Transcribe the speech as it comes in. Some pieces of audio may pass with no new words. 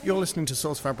You're listening to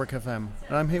Source Fabric FM,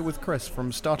 and I'm here with Chris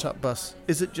from StartupBus.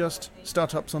 Is it just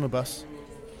startups on a bus?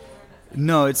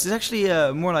 No, it's actually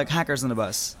more like hackers on a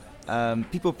bus.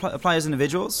 People apply as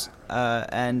individuals,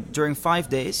 and during 5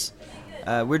 days,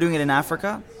 we're doing it in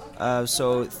Africa.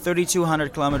 So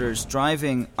 3,200 kilometers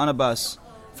driving on a bus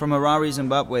from Harare,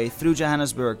 Zimbabwe, through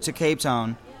Johannesburg to Cape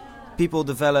Town. People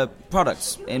develop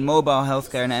products in mobile,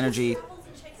 healthcare, and energy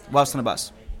whilst on a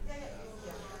bus.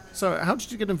 So how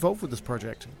did you get involved with this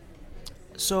project?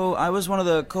 So I was one of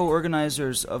the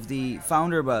co-organizers of the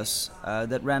Founder Bus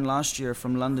that ran last year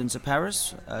from London to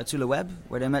Paris to Le Web,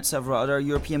 where they met several other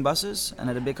European buses and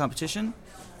had a big competition.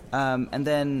 And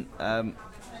then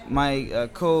my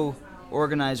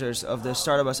co-organizers of the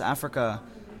StartupBus Africa,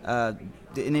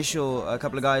 the initial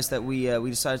couple of guys that we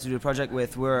decided to do a project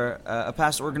with were a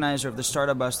past organizer of the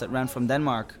StartupBus that ran from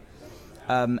Denmark,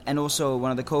 and also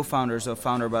one of the co-founders of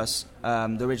Founder Bus,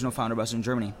 the original Founder Bus in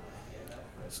Germany.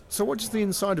 So what does the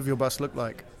inside of your bus look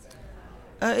like?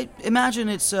 Imagine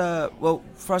it's, for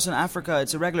us in Africa,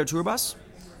 it's a regular tour bus.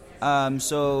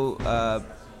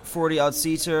 40-odd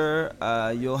seater,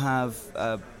 you'll have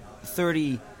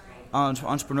 30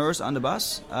 entrepreneurs on the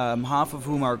bus, half of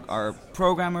whom are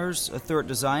programmers, a third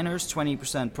designers,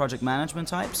 20% project management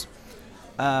types.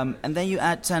 And then you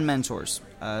add 10 mentors,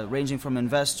 ranging from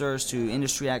investors to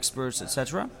industry experts,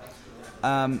 etc.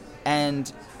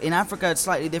 And in Africa, it's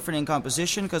slightly different in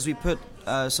composition because we put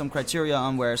some criteria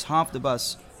on, whereas half the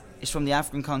bus is from the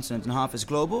African continent and half is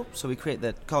global, so we create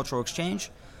that cultural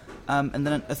exchange. And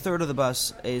then a third of the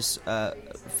bus is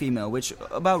female, which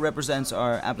about represents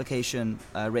our application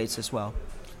rates as well.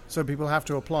 So people have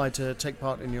to apply to take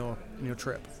part in your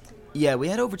trip? Yeah, we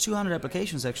had over 200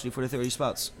 applications actually for the 30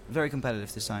 spots. Very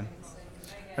competitive this time.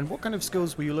 And what kind of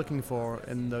skills were you looking for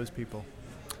in those people?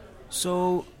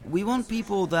 So we want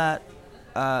people that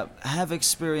have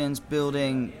experience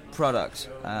building product,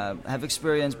 have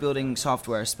experience building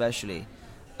software especially.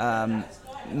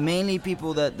 Mainly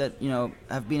people that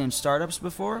have been in startups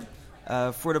before.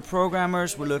 For the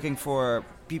programmers, we're looking for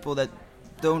people that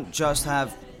don't just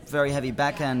have very heavy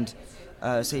back-end,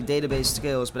 say database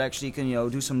skills, but actually can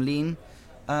do some lean,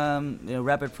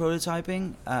 rapid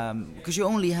prototyping. Because you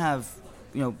only have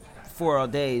 4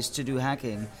 days to do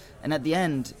hacking, and at the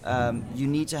end you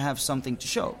need to have something to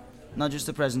show, not just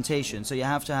a presentation. So you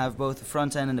have to have both the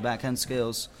front end and the back end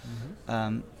skills.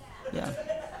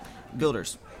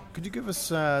 Builders. Could you give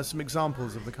us some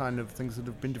examples of the kind of things that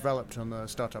have been developed on the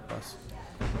Startup Bus?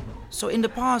 So in the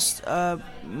past,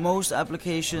 most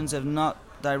applications have not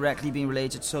directly been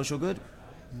related to social good.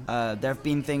 There have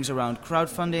been things around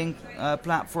crowdfunding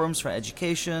platforms for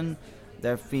education.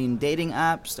 There have been dating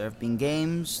apps. There have been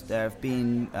games. There have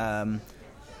been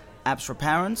apps for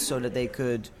parents so that they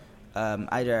could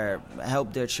either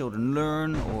help their children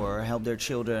learn or help their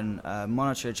children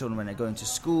monitor their children when they're going to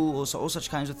school. Also, all such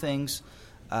kinds of things.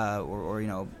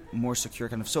 Or more secure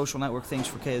kind of social network things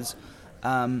for kids.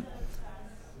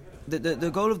 The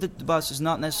goal of the bus is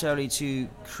not necessarily to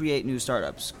create new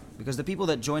startups, because the people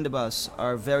that join the bus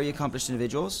are very accomplished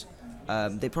individuals.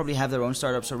 They probably have their own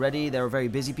startups already. They're very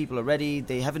busy people already.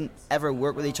 They haven't ever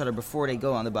worked with each other before they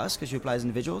go on the bus, because you apply as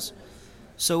individuals.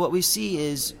 So what we see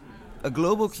is a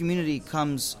global community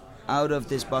comes out of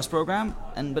this bus program,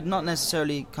 but not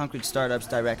necessarily concrete startups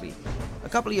directly. A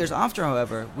couple of years after,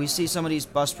 however, we see some of these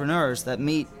buspreneurs that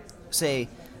meet, say,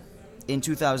 in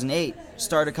 2008,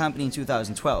 start a company in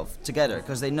 2012 together,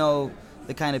 because they know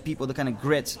the kind of people, the kind of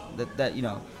grit that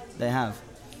they have.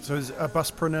 So is a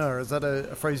buspreneur, is that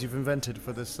a phrase you've invented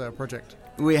for this project?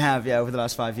 We have, yeah, over the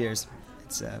last 5 years.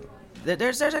 It's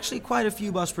there's actually quite a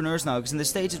few buspreneurs now, because in the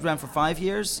States it ran for 5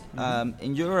 years,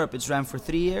 in Europe it's ran for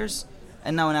 3 years,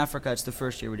 and now in Africa it's the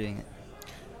first year we're doing it.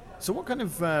 So what kind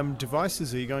of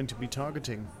devices are you going to be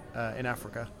targeting in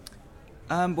Africa?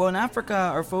 Well, in Africa,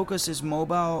 our focus is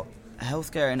mobile,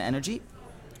 healthcare, and energy.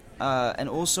 And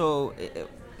also,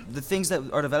 the things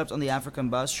that are developed on the African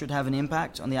bus should have an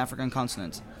impact on the African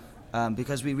continent.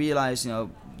 Because we realize,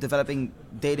 developing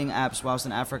dating apps whilst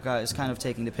in Africa is kind of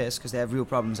taking the piss, because they have real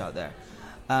problems out there.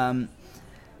 Not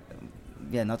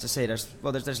to say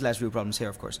there's less real problems here,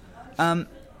 of course.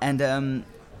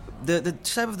 The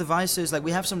type of devices, like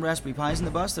we have some Raspberry Pis in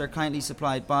the bus that are kindly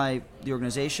supplied by the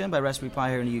organization, by Raspberry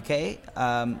Pi here in the UK.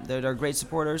 They're great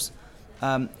supporters.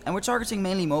 And we're targeting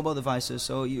mainly mobile devices,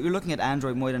 so you're looking at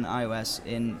Android more than iOS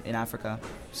in Africa,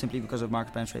 simply because of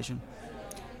market penetration.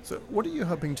 So what are you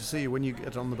hoping to see when you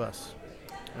get on the bus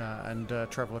and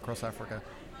travel across Africa?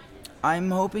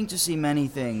 I'm hoping to see many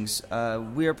things.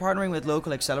 We are partnering with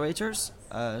local accelerators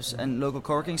and local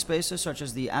co-working spaces, such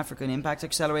as the African Impact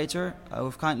Accelerator, who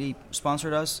have kindly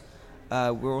sponsored us.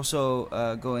 We're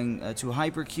also going to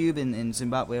Hypercube in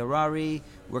Zimbabwe, Harare,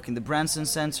 working the Branson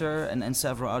Center, and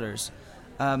several others.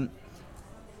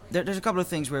 There's a couple of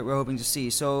things we're hoping to see.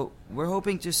 So we're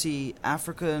hoping to see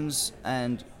Africans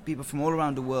and people from all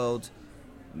around the world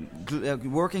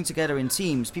working together in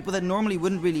teams, people that normally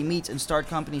wouldn't really meet and start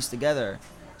companies together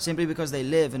simply because they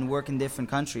live and work in different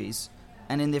countries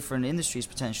and in different industries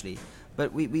potentially.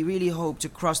 But we really hope to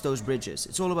cross those bridges.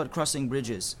 It's all about crossing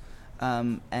bridges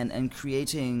and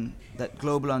creating that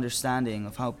global understanding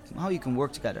of how you can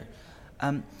work together.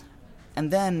 And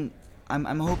then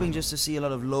I'm hoping just to see a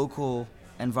lot of local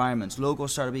environments, local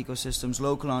startup ecosystems,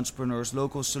 local entrepreneurs,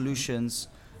 local solutions,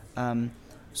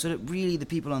 so that really the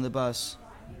people on the bus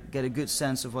get a good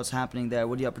sense of what's happening there,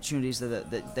 what the opportunities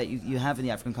that you have in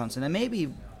the African continent. And maybe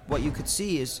what you could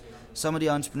see is some of the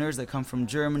entrepreneurs that come from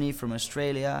Germany, from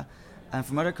Australia, and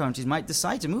from other countries might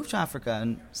decide to move to Africa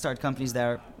and start companies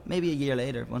there maybe a year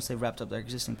later once they've wrapped up their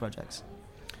existing projects.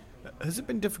 Has it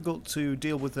been difficult to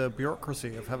deal with the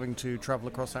bureaucracy of having to travel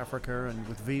across Africa and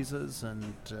with visas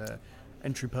and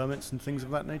entry permits and things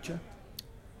of that nature?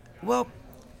 Well,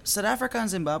 South Africa and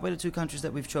Zimbabwe, the two countries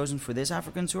that we've chosen for this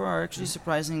African tour, are actually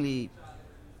surprisingly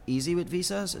easy with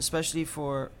visas, especially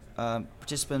for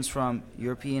participants from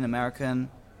European, American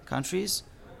countries.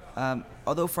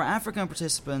 Although for African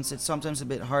participants, it's sometimes a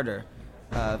bit harder.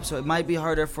 So it might be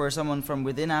harder for someone from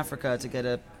within Africa to get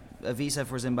a visa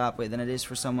for Zimbabwe than it is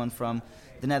for someone from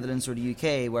the Netherlands or the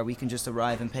UK, where we can just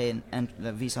arrive and pay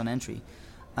a visa on entry.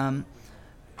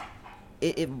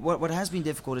 What has been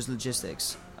difficult is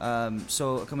logistics.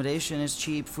 So accommodation is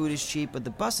cheap, food is cheap, but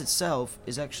the bus itself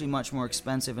is actually much more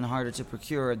expensive and harder to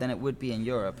procure than it would be in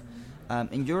Europe.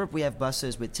 In Europe, we have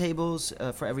buses with tables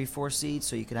for every 4 seats,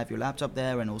 so you could have your laptop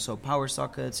there, and also power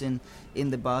sockets in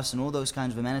the bus and all those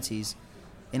kinds of amenities.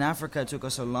 In Africa, it took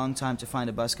us a long time to find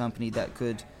a bus company that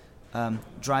could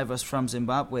drive us from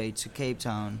Zimbabwe to Cape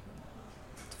Town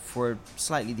for a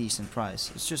slightly decent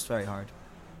price. It's just very hard.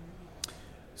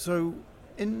 So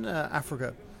in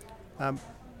Africa,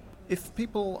 if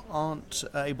people aren't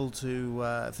able to,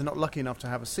 if they're not lucky enough to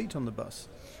have a seat on the bus,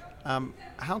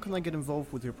 how can they get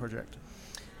involved with your project?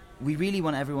 We really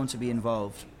want everyone to be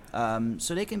involved.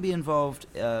 So they can be involved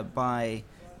by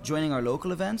joining our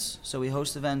local events. So we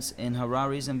host events in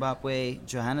Harare, Zimbabwe,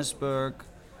 Johannesburg,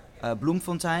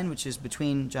 Bloemfontein, which is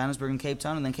between Johannesburg and Cape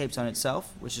Town, and then Cape Town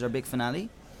itself, which is our big finale.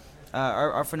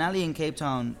 Our finale in Cape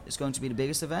Town is going to be the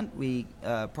biggest event. We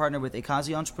partner with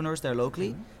Ekazi entrepreneurs there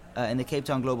locally and the Cape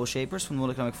Town Global Shapers from the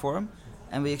World Economic Forum.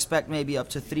 And we expect maybe up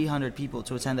to 300 people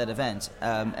to attend that event.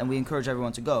 And we encourage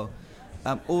everyone to go.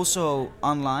 Also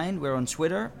online, we're on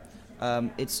Twitter.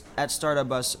 It's at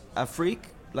StartupBus Afrique,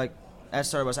 like at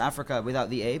StartupBus Africa without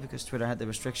the A, because Twitter had the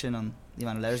restriction on the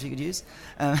amount of letters you could use.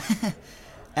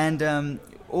 And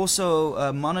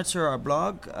also monitor our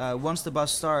blog. Once the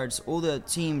bus starts, all the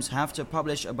teams have to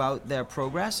publish about their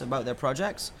progress, about their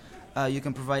projects. You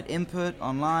can provide input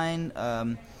online,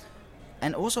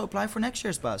 and also apply for next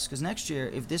year's bus, because next year,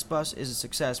 if this bus is a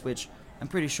success, which I'm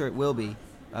pretty sure it will be,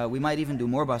 we might even do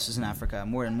more buses in Africa,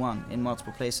 more than one, in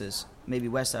multiple places. Maybe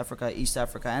West Africa, East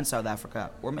Africa, and South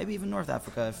Africa, or maybe even North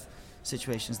Africa if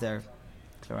situations there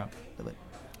clear up a bit.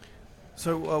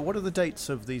 So what are the dates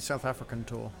of the South African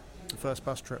tour, the first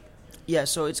bus trip? Yeah,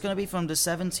 so it's going to be from the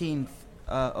 17th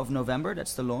of November,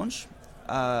 that's the launch.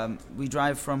 We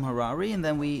drive from Harare, and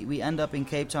then we end up in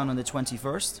Cape Town on the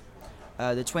 21st.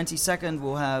 The 22nd,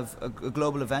 we'll have a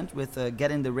global event with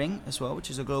Get in the Ring as well, which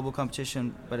is a global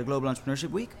competition by the Global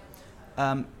Entrepreneurship Week.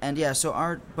 And yeah, so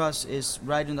our bus is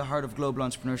right in the heart of Global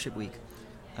Entrepreneurship Week.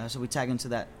 So we tag into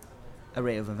that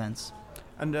array of events.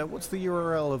 And what's the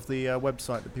URL of the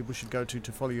website that people should go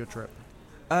to follow your trip?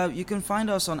 You can find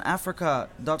us on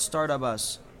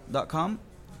africa.startupbus.com.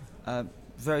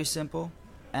 Very simple.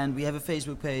 And we have a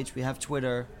Facebook page, we have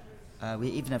Twitter, we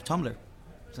even have Tumblr.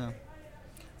 So.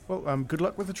 Well, good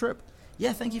luck with the trip.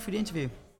 Yeah, thank you for the interview.